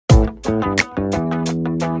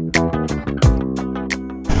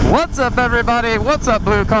What's up, everybody? What's up,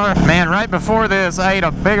 Blue Car? Man, right before this, I ate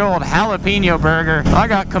a big old jalapeno burger. I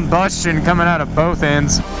got combustion coming out of both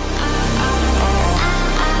ends.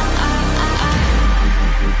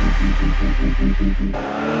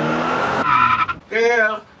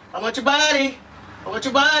 Girl, I want your body. I want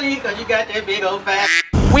your body, cause you got that big old fat.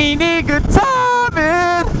 We need good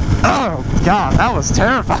timing. Oh, God, that was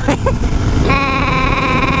terrifying.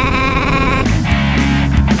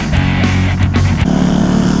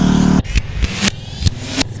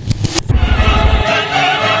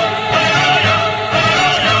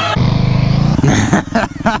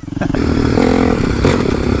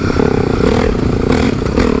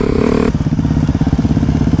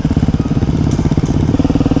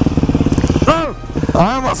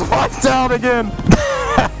 I almost wiped out again.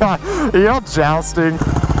 You're jousting.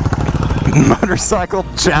 Motorcycle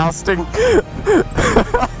jousting.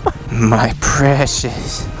 My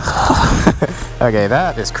precious. Okay,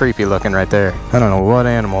 that is creepy looking right there. I don't know what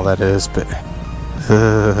animal that is, but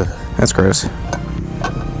that's gross.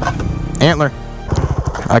 Antler.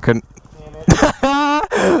 I couldn't.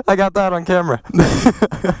 I got that on camera.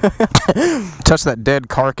 Touch that dead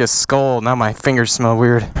carcass skull. Now my fingers smell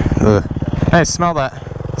weird. Ugh. Hey, smell that.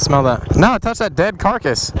 Smell that. No, touch that dead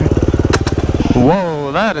carcass.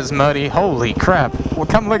 Whoa, that is muddy. Holy crap. Well,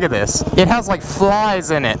 come look at this. It has like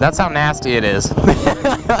flies in it. That's how nasty it is.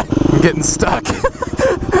 I'm getting stuck.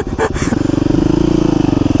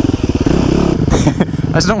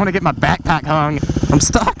 I just don't want to get my backpack hung. I'm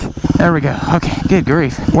stuck. There we go. Okay, good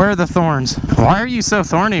grief. Where are the thorns? Why are you so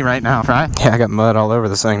thorny right now, Fry? Yeah, I got mud all over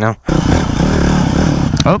this thing now.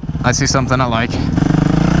 Oh, I see something I like.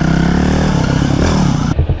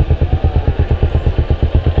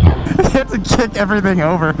 You have to kick everything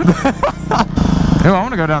over. Ooh, I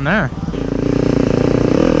want to go down there.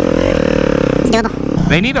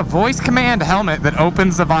 They need a voice command helmet that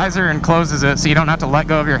opens the visor and closes it so you don't have to let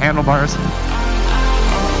go of your handlebars.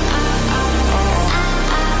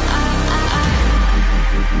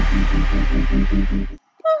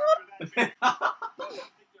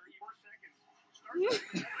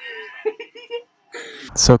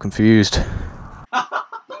 So confused.